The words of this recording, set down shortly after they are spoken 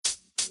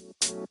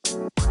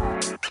Good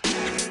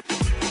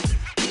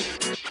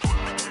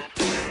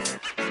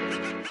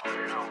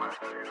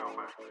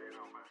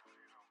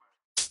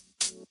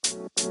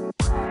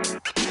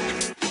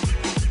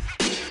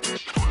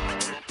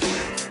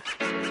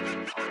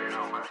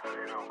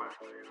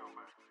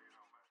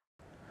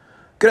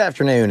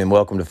afternoon and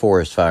welcome to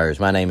Forest Fires.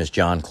 My name is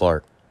John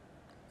Clark.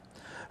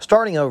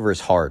 Starting over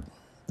is hard.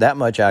 That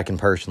much I can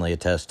personally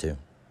attest to.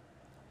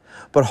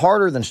 But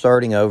harder than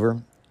starting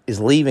over is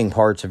leaving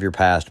parts of your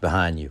past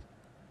behind you.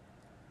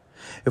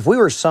 If we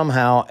were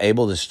somehow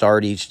able to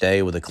start each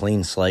day with a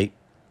clean slate,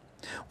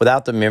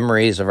 without the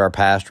memories of our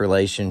past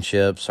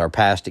relationships, our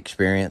past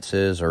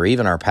experiences, or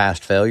even our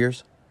past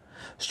failures,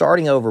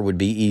 starting over would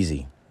be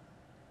easy.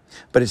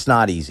 But it's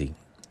not easy,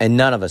 and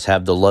none of us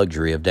have the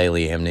luxury of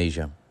daily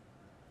amnesia.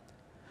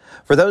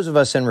 For those of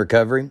us in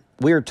recovery,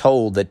 we are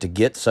told that to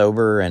get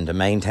sober and to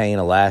maintain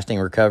a lasting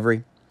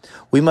recovery,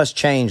 we must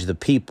change the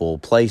people,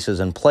 places,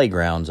 and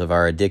playgrounds of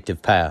our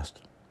addictive past.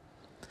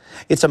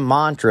 It's a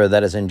mantra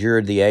that has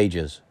endured the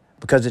ages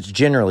because it's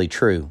generally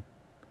true,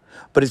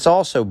 but it's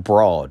also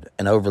broad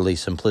and overly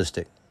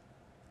simplistic.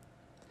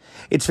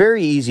 It's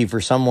very easy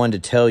for someone to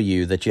tell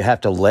you that you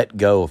have to let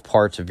go of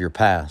parts of your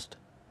past,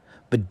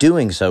 but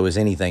doing so is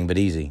anything but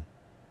easy.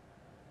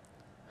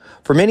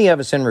 For many of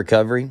us in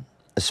recovery,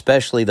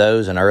 especially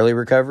those in early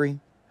recovery,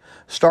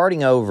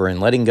 starting over and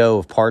letting go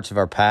of parts of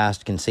our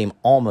past can seem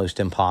almost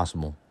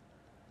impossible.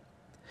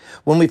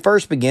 When we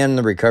first begin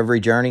the recovery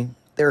journey,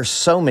 there are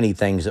so many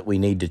things that we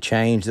need to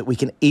change that we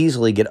can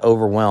easily get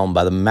overwhelmed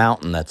by the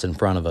mountain that's in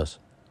front of us.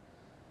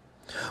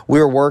 We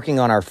are working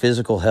on our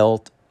physical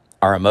health,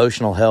 our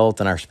emotional health,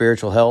 and our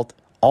spiritual health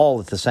all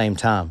at the same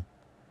time.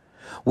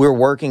 We're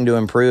working to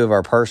improve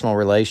our personal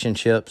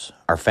relationships,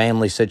 our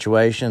family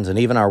situations, and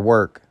even our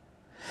work.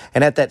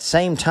 And at that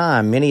same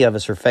time, many of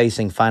us are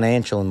facing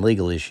financial and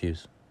legal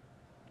issues.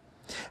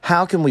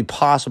 How can we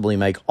possibly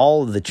make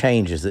all of the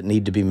changes that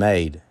need to be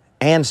made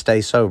and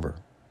stay sober?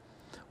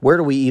 Where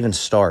do we even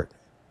start?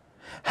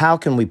 How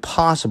can we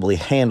possibly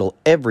handle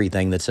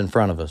everything that's in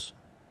front of us?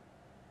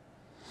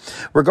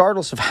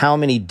 Regardless of how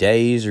many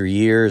days or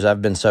years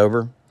I've been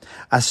sober,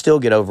 I still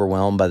get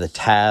overwhelmed by the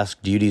tasks,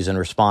 duties, and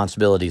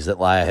responsibilities that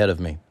lie ahead of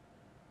me.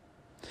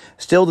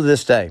 Still to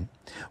this day,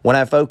 when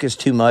I focus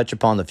too much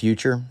upon the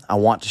future, I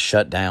want to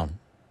shut down.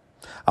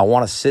 I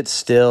want to sit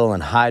still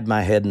and hide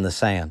my head in the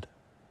sand.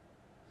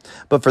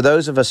 But for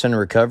those of us in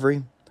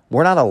recovery,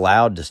 we're not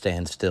allowed to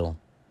stand still.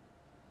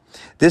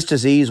 This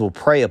disease will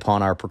prey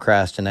upon our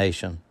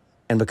procrastination,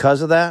 and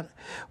because of that,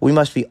 we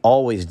must be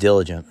always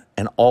diligent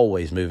and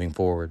always moving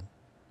forward.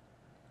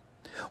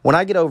 When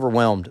I get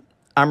overwhelmed,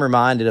 I'm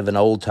reminded of an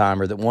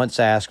old-timer that once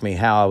asked me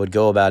how I would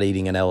go about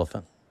eating an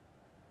elephant.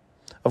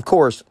 Of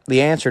course,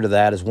 the answer to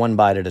that is one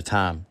bite at a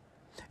time,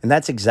 and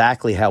that's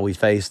exactly how we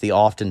face the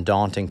often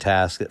daunting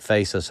tasks that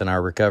face us in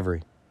our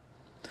recovery.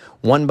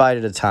 One bite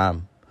at a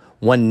time,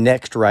 one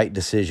next right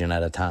decision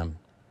at a time.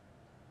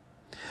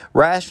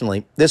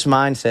 Rationally, this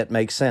mindset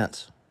makes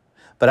sense,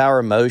 but our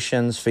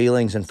emotions,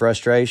 feelings, and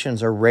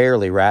frustrations are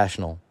rarely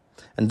rational,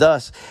 and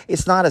thus,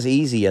 it's not as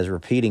easy as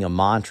repeating a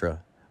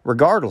mantra,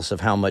 regardless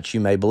of how much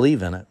you may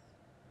believe in it.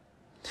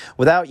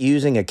 Without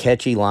using a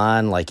catchy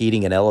line like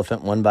eating an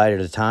elephant one bite at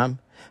a time,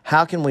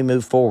 how can we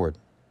move forward?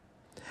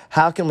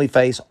 How can we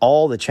face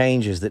all the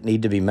changes that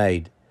need to be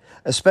made,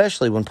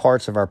 especially when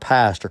parts of our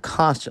past are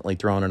constantly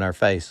thrown in our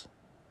face?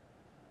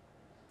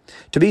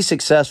 To be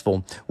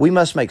successful, we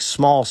must make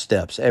small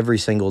steps every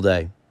single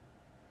day.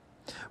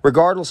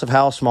 Regardless of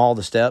how small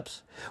the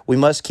steps, we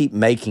must keep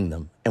making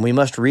them, and we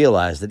must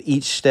realize that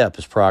each step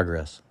is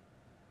progress.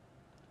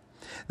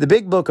 The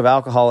Big Book of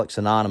Alcoholics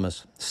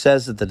Anonymous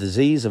says that the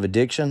disease of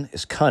addiction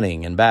is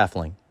cunning and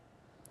baffling.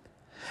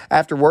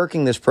 After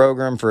working this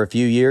program for a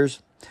few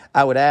years,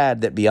 I would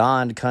add that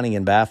beyond cunning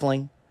and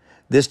baffling,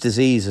 this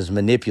disease is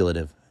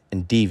manipulative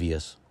and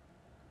devious.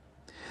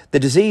 The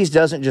disease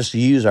doesn't just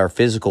use our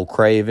physical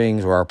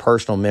cravings or our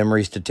personal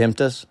memories to tempt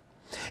us.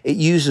 It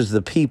uses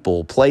the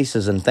people,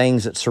 places, and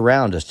things that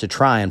surround us to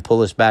try and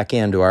pull us back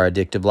into our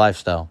addictive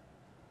lifestyle.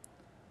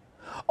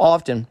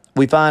 Often,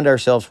 we find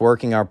ourselves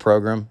working our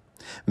program,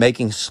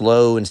 making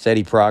slow and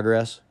steady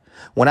progress,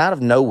 when out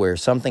of nowhere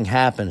something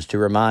happens to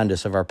remind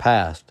us of our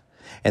past,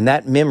 and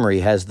that memory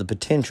has the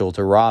potential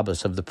to rob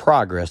us of the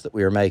progress that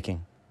we are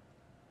making.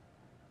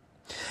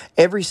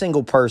 Every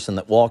single person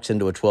that walks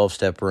into a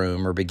 12-step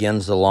room or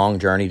begins the long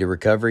journey to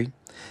recovery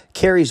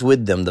carries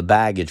with them the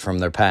baggage from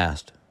their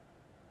past.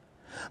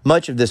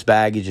 Much of this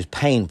baggage is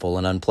painful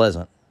and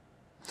unpleasant.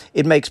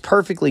 It makes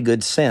perfectly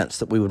good sense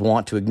that we would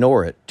want to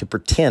ignore it, to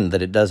pretend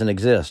that it doesn't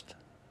exist.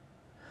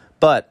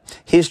 But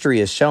history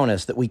has shown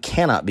us that we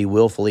cannot be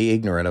willfully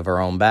ignorant of our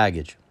own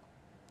baggage.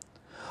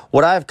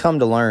 What I've come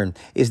to learn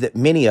is that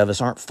many of us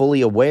aren't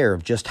fully aware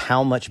of just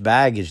how much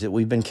baggage that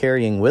we've been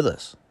carrying with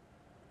us.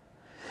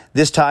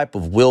 This type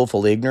of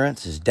willful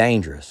ignorance is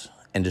dangerous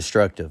and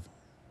destructive.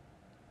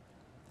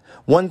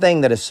 One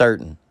thing that is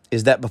certain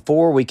is that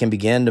before we can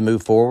begin to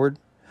move forward,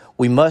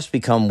 we must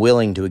become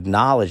willing to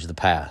acknowledge the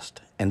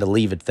past and to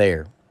leave it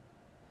there.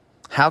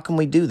 How can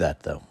we do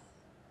that, though?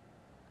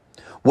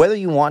 Whether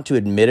you want to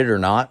admit it or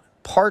not,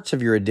 parts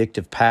of your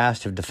addictive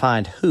past have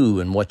defined who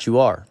and what you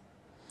are.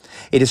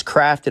 It has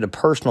crafted a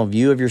personal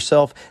view of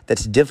yourself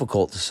that's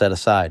difficult to set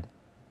aside.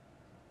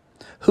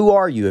 Who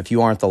are you if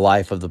you aren't the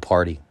life of the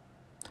party?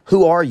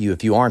 Who are you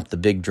if you aren't the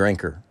big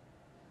drinker?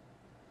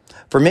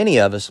 For many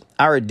of us,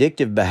 our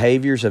addictive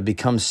behaviors have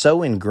become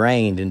so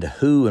ingrained into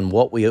who and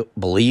what we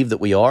believe that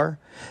we are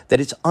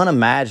that it's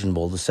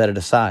unimaginable to set it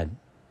aside.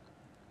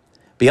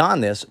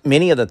 Beyond this,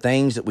 many of the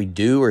things that we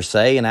do or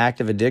say in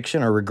active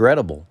addiction are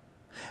regrettable,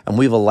 and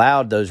we've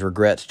allowed those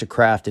regrets to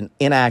craft an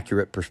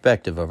inaccurate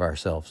perspective of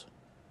ourselves.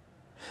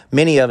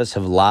 Many of us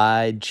have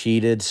lied,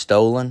 cheated,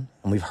 stolen,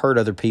 and we've hurt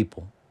other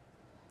people.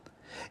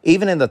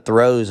 Even in the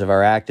throes of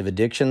our active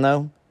addiction,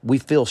 though, we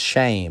feel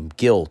shame,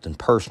 guilt, and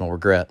personal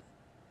regret.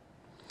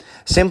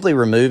 Simply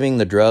removing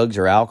the drugs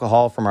or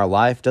alcohol from our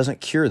life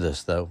doesn't cure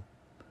this, though.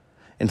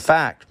 In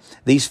fact,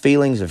 these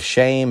feelings of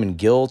shame and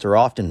guilt are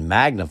often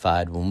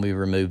magnified when we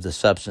remove the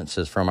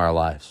substances from our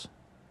lives.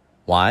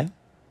 Why?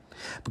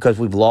 Because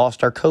we've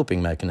lost our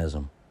coping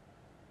mechanism.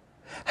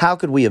 How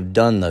could we have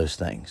done those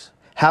things?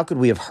 How could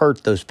we have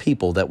hurt those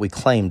people that we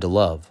claim to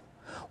love?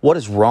 What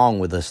is wrong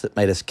with us that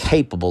made us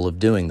capable of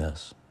doing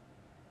this?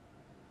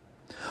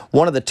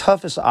 One of the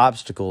toughest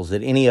obstacles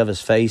that any of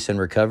us face in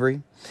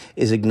recovery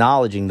is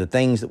acknowledging the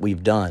things that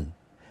we've done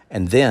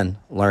and then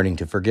learning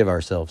to forgive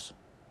ourselves.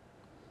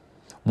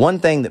 One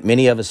thing that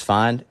many of us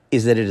find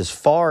is that it is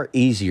far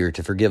easier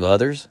to forgive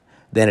others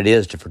than it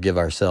is to forgive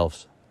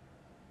ourselves.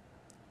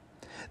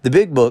 The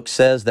Big Book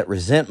says that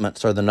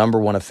resentments are the number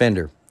one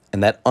offender,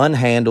 and that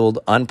unhandled,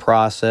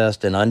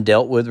 unprocessed, and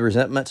undealt with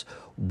resentments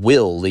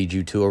will lead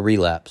you to a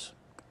relapse.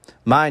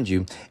 Mind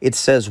you, it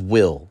says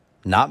will,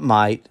 not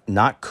might,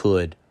 not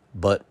could,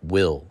 but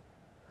will.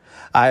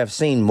 I have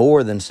seen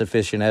more than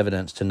sufficient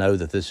evidence to know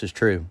that this is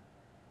true.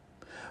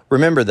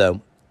 Remember,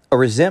 though, a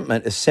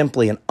resentment is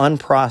simply an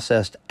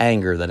unprocessed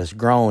anger that has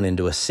grown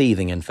into a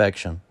seething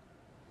infection.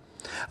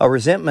 A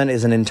resentment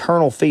is an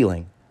internal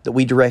feeling that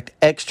we direct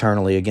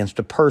externally against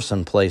a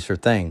person, place, or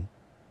thing.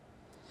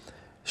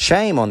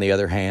 Shame, on the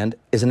other hand,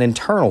 is an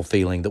internal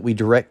feeling that we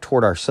direct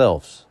toward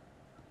ourselves.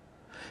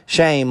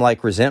 Shame,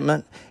 like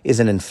resentment, is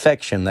an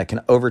infection that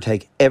can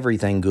overtake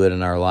everything good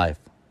in our life.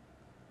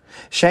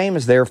 Shame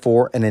is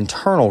therefore an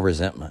internal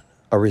resentment,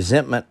 a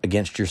resentment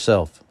against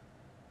yourself.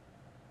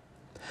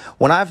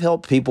 When I've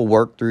helped people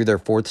work through their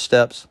fourth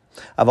steps,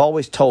 I've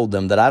always told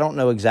them that I don't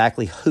know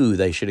exactly who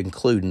they should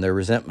include in their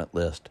resentment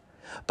list,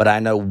 but I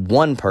know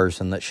one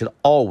person that should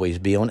always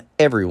be on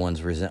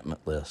everyone's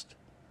resentment list.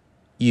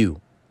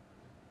 You.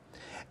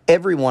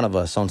 Every one of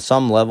us on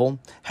some level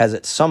has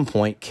at some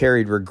point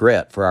carried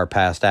regret for our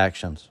past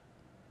actions.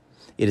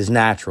 It is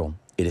natural,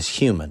 it is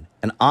human,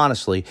 and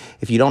honestly,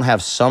 if you don't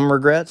have some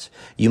regrets,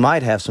 you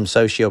might have some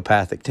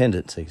sociopathic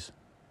tendencies.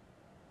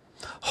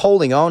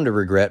 Holding on to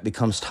regret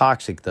becomes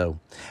toxic, though,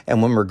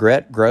 and when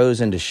regret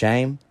grows into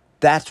shame,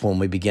 that's when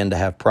we begin to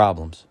have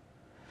problems.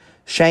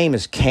 Shame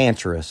is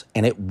cancerous,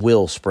 and it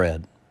will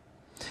spread.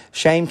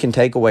 Shame can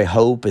take away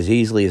hope as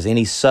easily as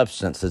any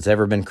substance that's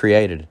ever been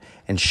created,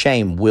 and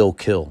shame will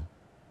kill.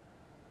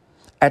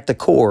 At the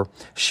core,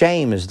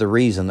 shame is the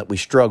reason that we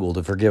struggle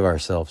to forgive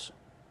ourselves.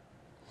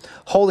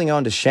 Holding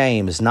on to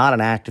shame is not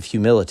an act of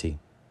humility.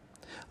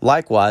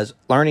 Likewise,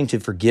 learning to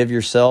forgive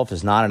yourself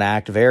is not an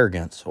act of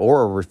arrogance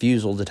or a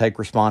refusal to take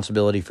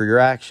responsibility for your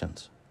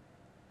actions.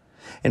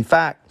 In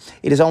fact,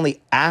 it is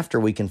only after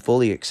we can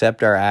fully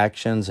accept our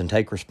actions and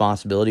take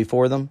responsibility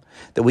for them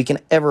that we can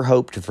ever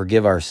hope to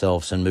forgive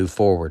ourselves and move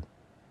forward.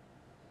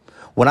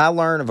 When I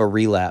learn of a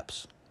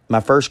relapse,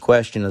 my first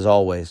question is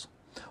always,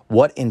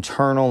 what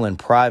internal and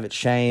private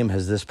shame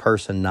has this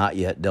person not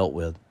yet dealt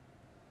with?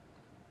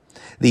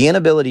 The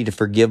inability to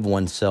forgive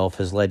oneself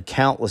has led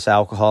countless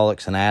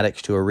alcoholics and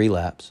addicts to a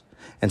relapse,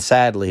 and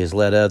sadly has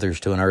led others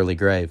to an early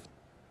grave.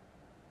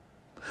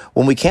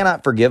 When we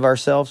cannot forgive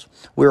ourselves,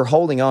 we are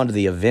holding on to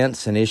the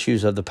events and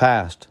issues of the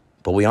past,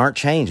 but we aren't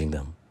changing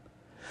them.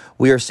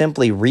 We are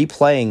simply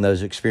replaying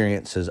those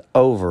experiences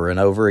over and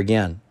over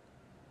again.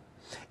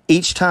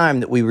 Each time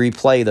that we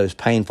replay those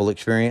painful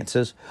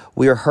experiences,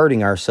 we are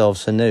hurting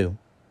ourselves anew.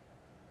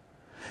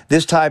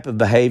 This type of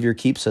behavior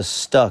keeps us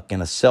stuck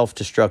in a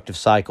self-destructive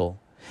cycle,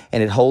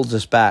 and it holds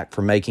us back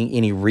from making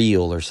any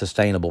real or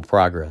sustainable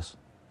progress.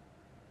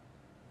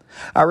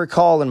 I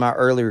recall in my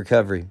early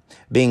recovery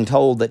being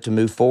told that to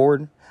move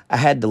forward, I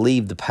had to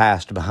leave the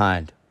past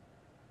behind.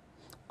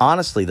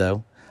 Honestly,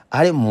 though,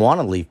 I didn't want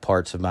to leave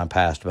parts of my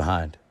past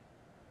behind.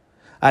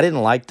 I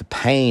didn't like the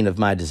pain of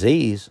my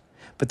disease,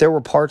 but there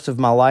were parts of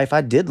my life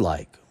I did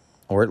like,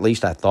 or at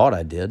least I thought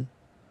I did.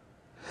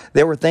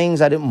 There were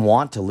things I didn't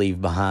want to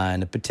leave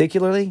behind, and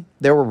particularly,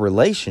 there were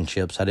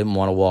relationships I didn't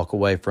want to walk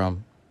away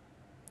from.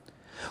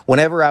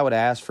 Whenever I would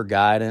ask for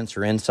guidance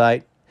or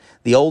insight,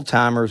 the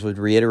old-timers would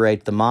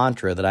reiterate the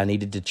mantra that I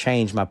needed to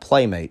change my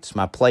playmates,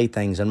 my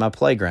playthings, and my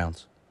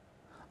playgrounds.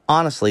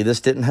 Honestly, this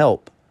didn't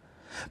help,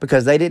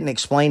 because they didn't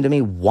explain to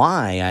me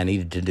why I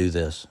needed to do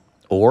this,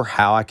 or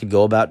how I could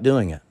go about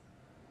doing it.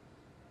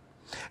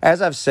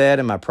 As I've said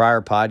in my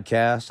prior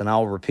podcast, and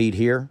I'll repeat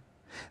here,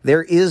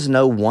 There is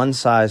no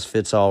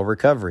one-size-fits-all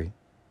recovery.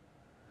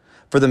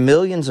 For the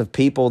millions of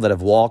people that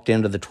have walked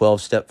into the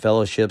 12-step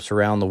fellowships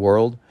around the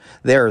world,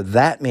 there are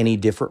that many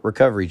different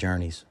recovery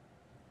journeys.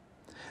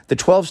 The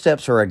 12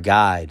 steps are a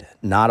guide,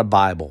 not a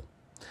Bible.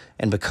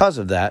 And because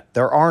of that,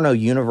 there are no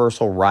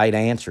universal right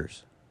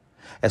answers.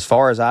 As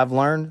far as I've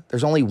learned,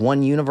 there's only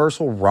one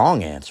universal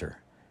wrong answer,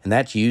 and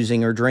that's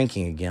using or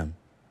drinking again.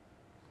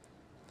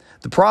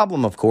 The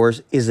problem, of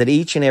course, is that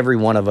each and every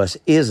one of us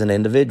is an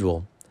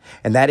individual,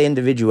 and that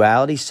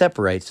individuality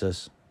separates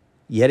us,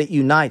 yet it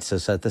unites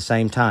us at the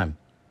same time.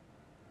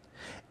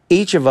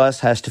 Each of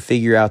us has to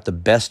figure out the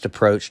best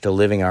approach to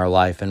living our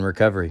life in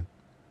recovery.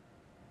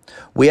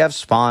 We have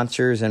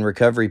sponsors and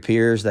recovery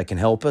peers that can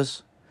help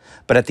us,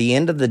 but at the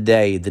end of the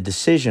day, the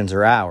decisions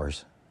are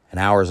ours, and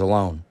ours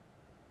alone.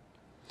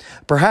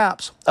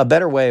 Perhaps a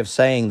better way of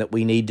saying that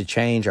we need to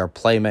change our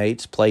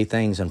playmates,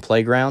 playthings, and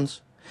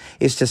playgrounds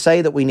is to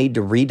say that we need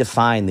to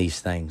redefine these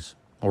things.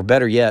 Or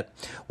better yet,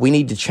 we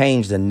need to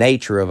change the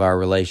nature of our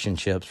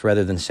relationships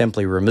rather than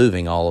simply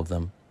removing all of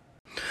them.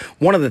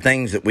 One of the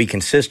things that we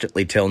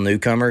consistently tell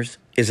newcomers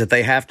is that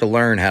they have to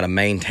learn how to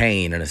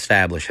maintain and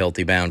establish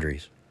healthy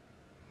boundaries.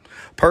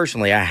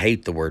 Personally, I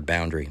hate the word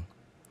boundary.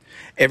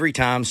 Every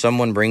time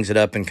someone brings it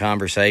up in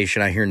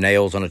conversation, I hear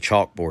nails on a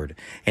chalkboard,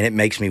 and it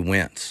makes me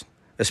wince,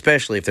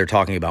 especially if they're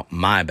talking about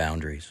my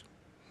boundaries.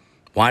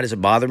 Why does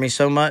it bother me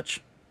so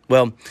much?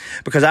 Well,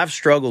 because I've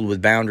struggled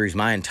with boundaries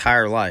my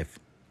entire life,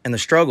 and the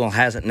struggle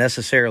hasn't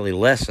necessarily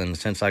lessened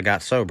since I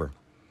got sober.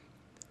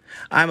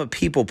 I'm a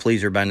people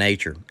pleaser by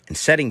nature, and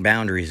setting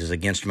boundaries is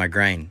against my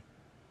grain.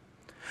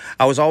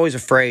 I was always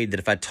afraid that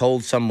if I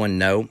told someone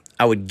no,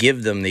 I would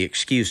give them the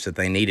excuse that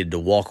they needed to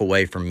walk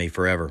away from me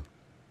forever.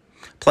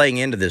 Playing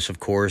into this, of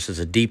course, is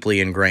a deeply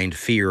ingrained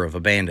fear of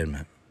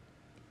abandonment.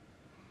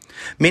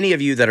 Many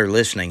of you that are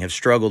listening have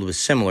struggled with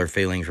similar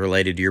feelings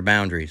related to your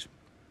boundaries.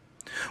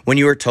 When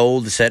you are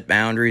told to set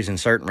boundaries in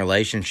certain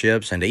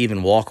relationships and to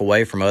even walk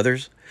away from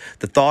others,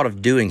 the thought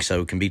of doing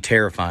so can be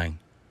terrifying.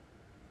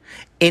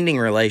 Ending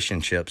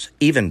relationships,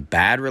 even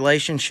bad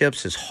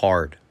relationships, is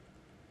hard.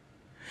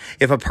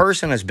 If a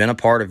person has been a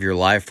part of your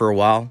life for a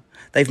while,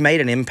 they've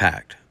made an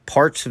impact.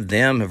 Parts of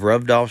them have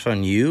rubbed off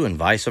on you and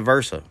vice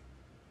versa.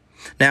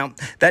 Now,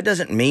 that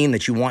doesn't mean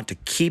that you want to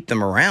keep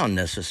them around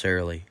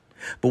necessarily,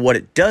 but what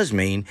it does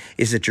mean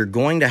is that you're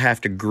going to have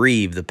to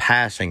grieve the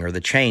passing or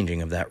the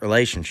changing of that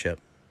relationship.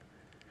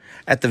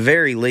 At the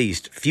very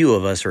least, few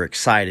of us are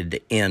excited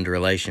to end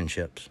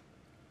relationships.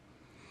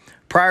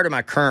 Prior to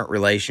my current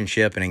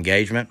relationship and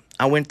engagement,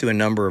 I went through a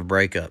number of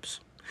breakups.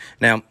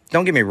 Now,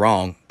 don't get me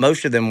wrong,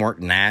 most of them weren't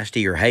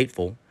nasty or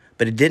hateful,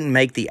 but it didn't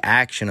make the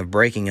action of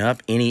breaking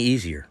up any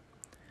easier.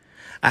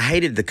 I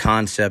hated the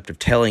concept of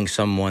telling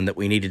someone that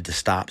we needed to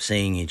stop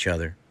seeing each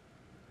other.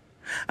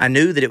 I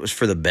knew that it was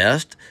for the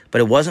best,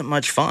 but it wasn't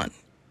much fun.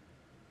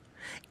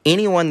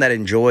 Anyone that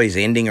enjoys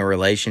ending a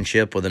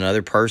relationship with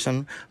another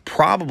person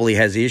probably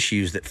has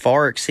issues that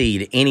far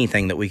exceed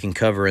anything that we can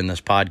cover in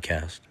this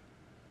podcast.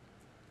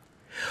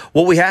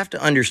 What we have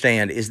to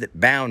understand is that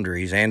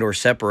boundaries and or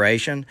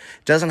separation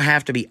doesn't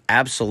have to be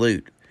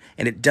absolute,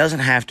 and it doesn't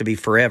have to be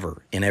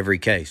forever in every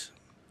case.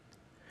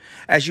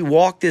 As you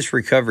walk this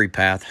recovery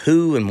path,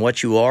 who and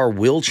what you are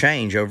will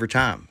change over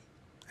time.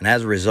 And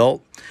as a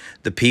result,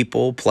 the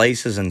people,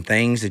 places, and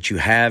things that you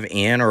have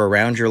in or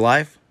around your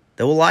life,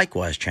 they will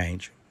likewise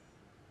change.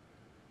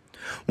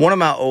 One of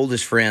my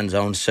oldest friends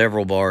owns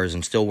several bars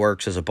and still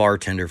works as a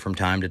bartender from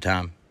time to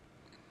time.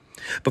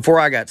 Before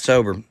I got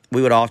sober,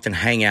 we would often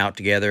hang out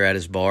together at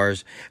his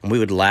bars, and we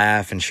would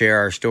laugh and share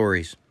our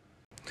stories.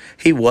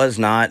 He was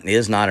not and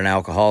is not an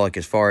alcoholic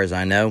as far as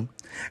I know,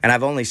 and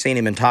I've only seen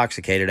him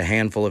intoxicated a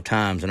handful of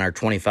times in our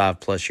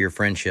 25-plus year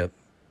friendship.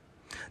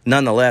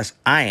 Nonetheless,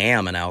 I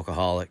am an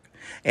alcoholic,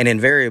 and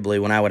invariably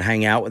when I would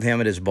hang out with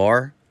him at his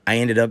bar, I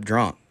ended up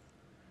drunk.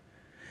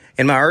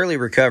 In my early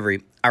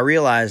recovery, I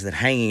realized that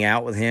hanging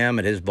out with him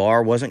at his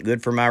bar wasn't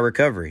good for my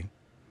recovery,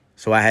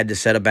 so I had to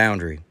set a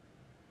boundary.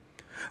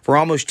 For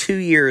almost 2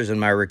 years in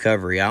my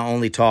recovery, I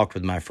only talked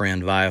with my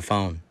friend via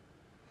phone.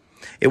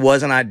 It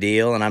wasn't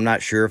ideal, and I'm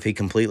not sure if he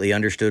completely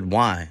understood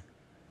why,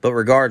 but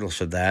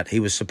regardless of that, he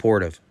was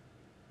supportive.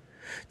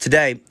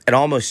 Today, at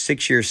almost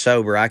 6 years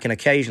sober, I can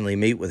occasionally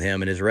meet with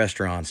him in his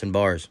restaurants and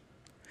bars.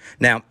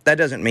 Now, that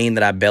doesn't mean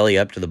that I belly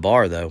up to the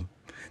bar, though.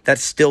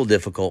 That's still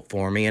difficult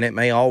for me, and it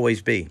may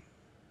always be.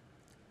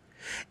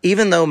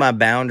 Even though my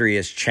boundary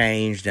has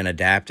changed and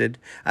adapted,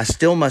 I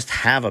still must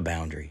have a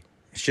boundary.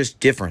 It's just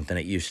different than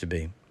it used to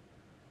be.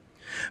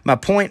 My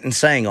point in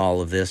saying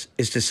all of this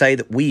is to say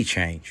that we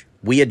change,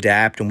 we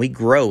adapt, and we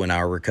grow in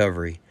our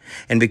recovery.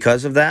 And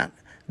because of that,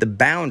 the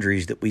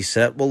boundaries that we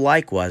set will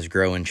likewise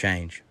grow and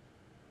change.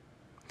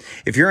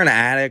 If you're an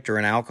addict or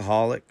an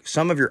alcoholic,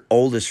 some of your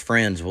oldest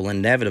friends will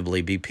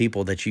inevitably be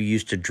people that you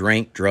used to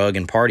drink, drug,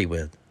 and party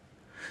with.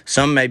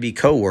 Some may be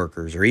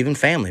coworkers or even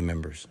family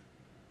members.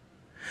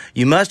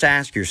 You must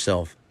ask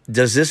yourself,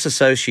 does this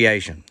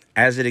association,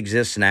 as it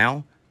exists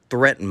now,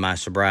 threaten my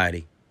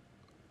sobriety?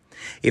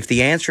 If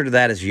the answer to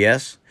that is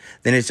yes,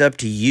 then it's up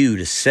to you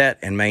to set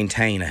and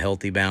maintain a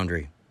healthy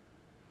boundary.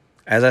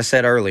 As I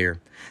said earlier,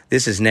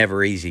 this is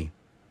never easy.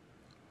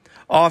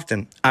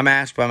 Often, I'm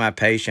asked by my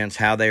patients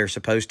how they are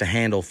supposed to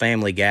handle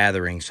family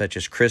gatherings such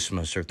as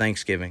Christmas or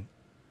Thanksgiving.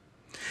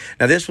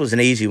 Now, this was an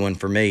easy one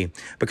for me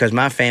because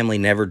my family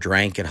never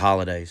drank at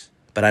holidays,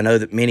 but I know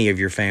that many of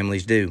your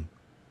families do.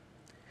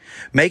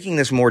 Making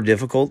this more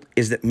difficult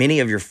is that many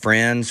of your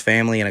friends,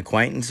 family, and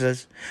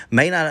acquaintances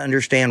may not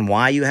understand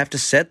why you have to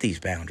set these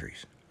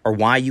boundaries or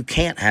why you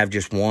can't have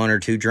just one or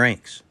two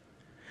drinks.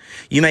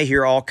 You may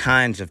hear all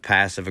kinds of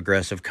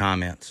passive-aggressive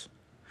comments.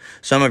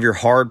 Some of your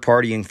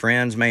hard-partying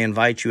friends may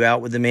invite you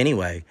out with them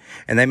anyway,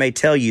 and they may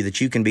tell you that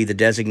you can be the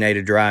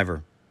designated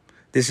driver.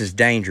 This is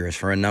dangerous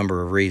for a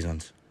number of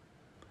reasons.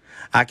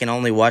 I can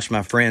only watch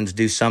my friends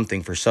do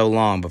something for so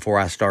long before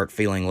I start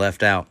feeling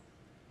left out.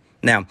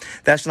 Now,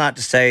 that's not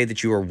to say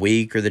that you are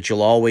weak or that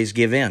you'll always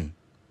give in.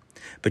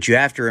 But you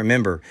have to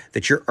remember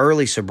that your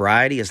early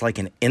sobriety is like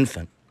an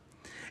infant.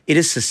 It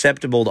is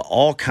susceptible to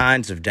all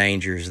kinds of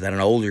dangers that an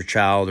older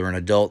child or an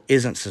adult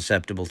isn't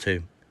susceptible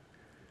to.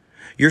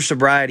 Your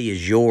sobriety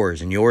is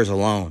yours and yours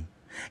alone,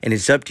 and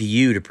it's up to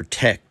you to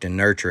protect and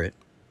nurture it.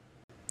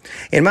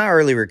 In my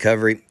early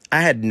recovery,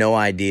 I had no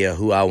idea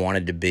who I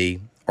wanted to be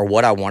or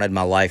what I wanted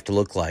my life to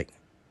look like.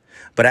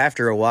 But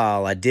after a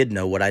while, I did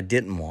know what I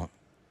didn't want.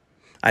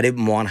 I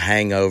didn't want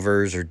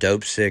hangovers or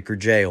dope sick or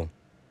jail.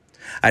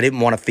 I didn't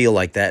want to feel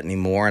like that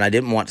anymore, and I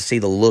didn't want to see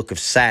the look of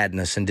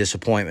sadness and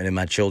disappointment in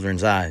my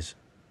children's eyes.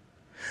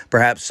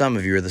 Perhaps some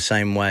of you are the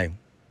same way.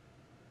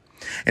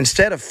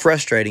 Instead of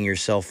frustrating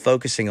yourself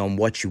focusing on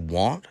what you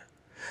want,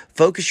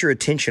 focus your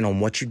attention on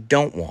what you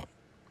don't want.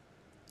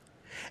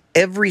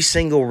 Every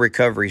single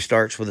recovery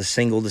starts with a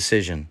single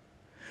decision.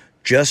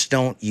 Just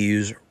don't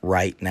use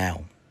right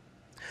now.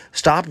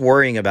 Stop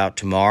worrying about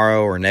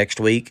tomorrow or next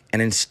week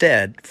and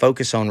instead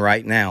focus on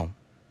right now.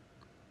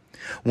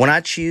 When I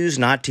choose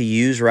not to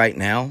use right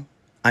now,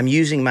 I'm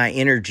using my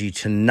energy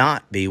to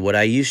not be what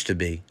I used to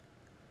be.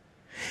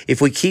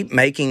 If we keep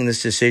making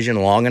this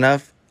decision long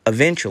enough,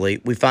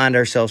 eventually we find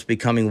ourselves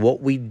becoming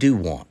what we do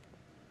want.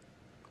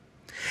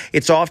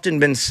 It's often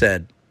been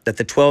said that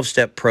the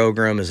 12-step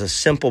program is a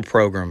simple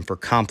program for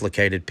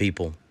complicated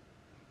people.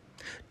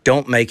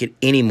 Don't make it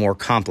any more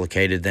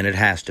complicated than it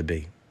has to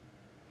be.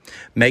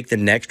 Make the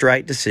next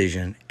right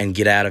decision and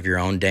get out of your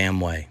own damn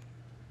way.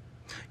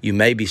 You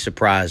may be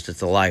surprised at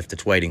the life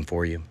that's waiting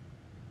for you.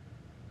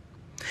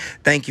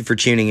 Thank you for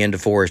tuning in to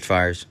Forest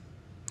Fires.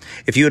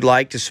 If you would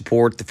like to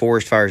support the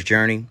Forest Fires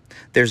journey,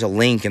 there's a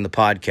link in the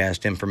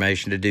podcast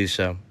information to do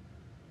so.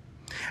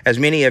 As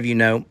many of you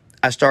know,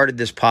 I started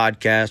this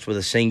podcast with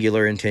a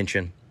singular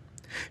intention,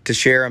 to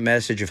share a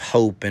message of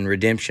hope and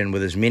redemption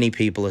with as many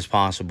people as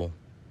possible.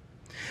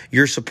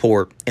 Your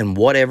support, in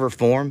whatever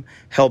form,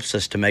 helps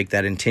us to make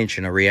that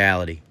intention a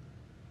reality.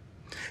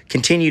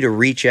 Continue to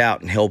reach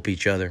out and help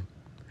each other.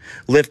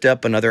 Lift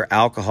up another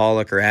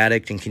alcoholic or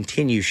addict and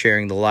continue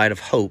sharing the light of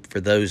hope for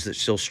those that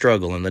still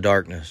struggle in the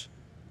darkness.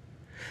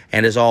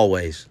 And as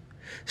always,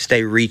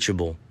 stay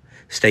reachable,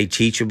 stay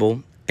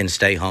teachable, and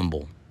stay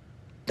humble.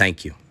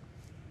 Thank you.